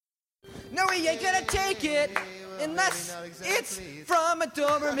No, he ain't gonna take it unless it's from a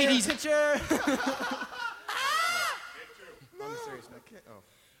Doberman pitcher.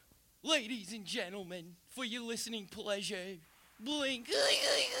 Ladies and gentlemen, for your listening pleasure, Blink.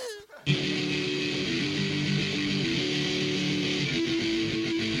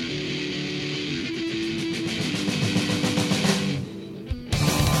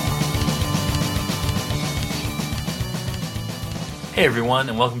 Hey everyone,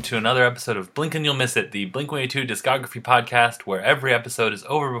 and welcome to another episode of Blink and You'll Miss It, the Blink-182 discography podcast where every episode is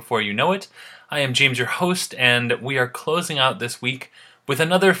over before you know it. I am James, your host, and we are closing out this week with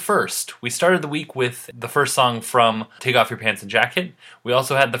another first. We started the week with the first song from Take Off Your Pants and Jacket. We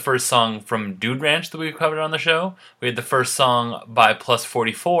also had the first song from Dude Ranch that we covered on the show. We had the first song by Plus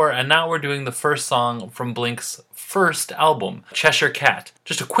 44, and now we're doing the first song from Blink's first album, Cheshire Cat.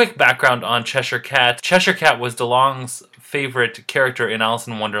 Just a quick background on Cheshire Cat. Cheshire Cat was DeLonge's favorite character in Alice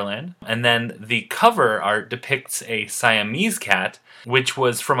in Wonderland, and then the cover art depicts a Siamese cat, which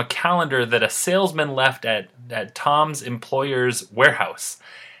was from a calendar that a salesman left at Tom's employer's warehouse.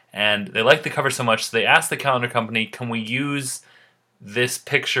 And they liked the cover so much, so they asked the calendar company, can we use this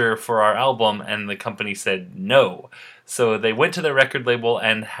picture for our album? And the company said no. So they went to their record label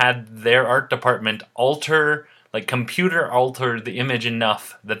and had their art department computer altered the image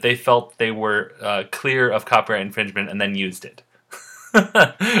enough that they felt they were clear of copyright infringement and then used it.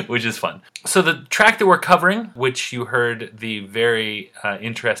 Which is fun. So the track that we're covering, which you heard the very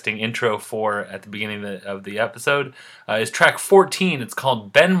interesting intro for at the beginning of the episode, is track 14. It's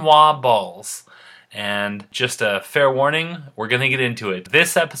called Benoit Balls. And just a fair warning, we're going to get into it.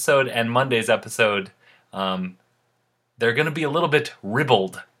 This episode and Monday's episode, they're going to be a little bit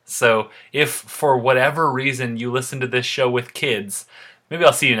ribbled. So if for whatever reason you listen to this show with kids, maybe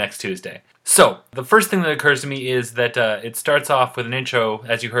I'll see you next Tuesday. So, the first thing that occurs to me is that it starts off with an intro,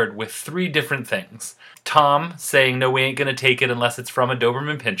 as you heard, with three different things. Tom saying, no, we ain't gonna take it unless it's from a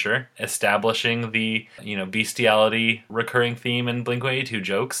Doberman Pinscher, establishing the, bestiality recurring theme in Blink-182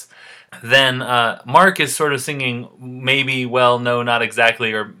 jokes. Then Mark is sort of singing maybe, well, no, not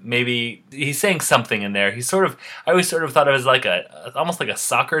exactly, or maybe he's saying something in there. I always sort of thought of it as almost like a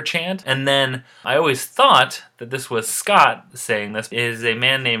soccer chant. And then I always thought that this was Scott saying this. It is a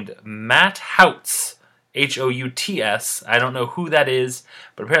man named Matt Houts, Houts. I don't know who that is,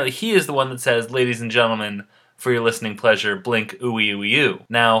 but apparently he is the one that says, ladies and gentlemen, for your listening pleasure, Blink, ooey, ooey, oo.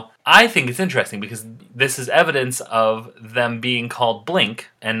 Now, I think it's interesting because this is evidence of them being called Blink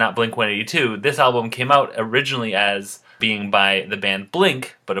and not Blink-182. This album came out originally as being by the band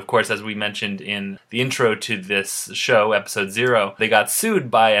Blink, but of course, as we mentioned in the intro to this show, episode 0, they got sued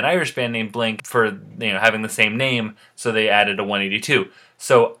by an Irish band named Blink for having the same name, so they added a 182.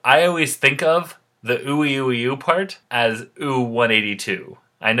 So I always think of the ooey, ooey, oo part as ooh 182.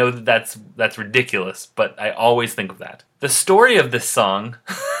 I know that's ridiculous, but I always think of that. The story of this song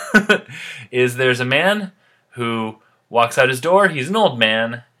is there's a man who walks out his door, he's an old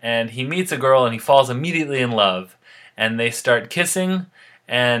man, and he meets a girl and he falls immediately in love. And they start kissing,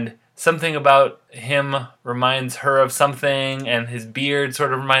 and something about him reminds her of something, and his beard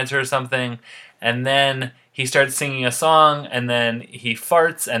sort of reminds her of something. And then he starts singing a song, and then he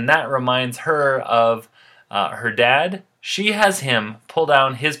farts, and that reminds her of her dad. She has him pull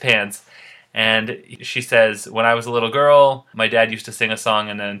down his pants, and she says, when I was a little girl, my dad used to sing a song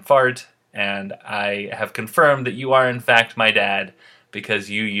and then fart, and I have confirmed that you are in fact my dad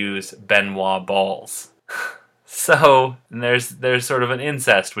because you use Benoit balls. So, there's sort of an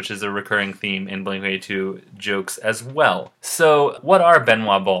incest, which is a recurring theme in Blink-182 jokes as well. So, what are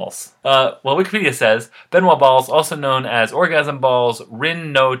Benoit balls? Wikipedia says, Benoit balls, also known as orgasm balls,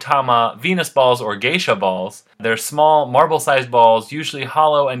 Rin no Tama, Venus balls, or geisha balls. They're small, marble-sized balls, usually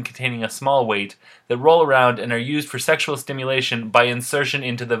hollow and containing a small weight, that roll around and are used for sexual stimulation by insertion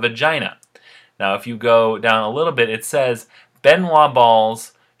into the vagina. Now, if you go down a little bit, it says, Benoit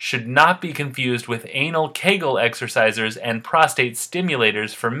balls should not be confused with anal Kegel exercisers and prostate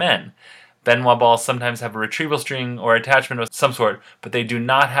stimulators for men. Benoit balls sometimes have a retrieval string or attachment of some sort, but they do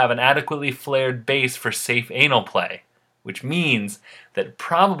not have an adequately flared base for safe anal play, which means that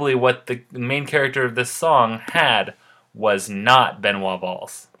probably what the main character of this song had was not Benoit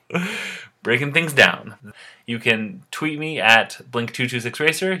balls. Breaking things down. You can tweet me at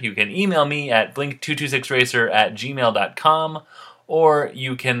Blink226Racer, you can email me at blink226racer@gmail.com, or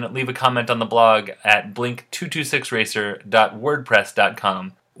you can leave a comment on the blog at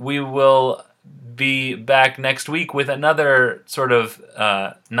blink226racer.wordpress.com. We will be back next week with another sort of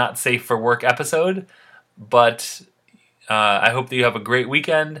not safe for work episode, but I hope that you have a great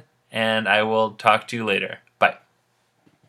weekend, and I will talk to you later.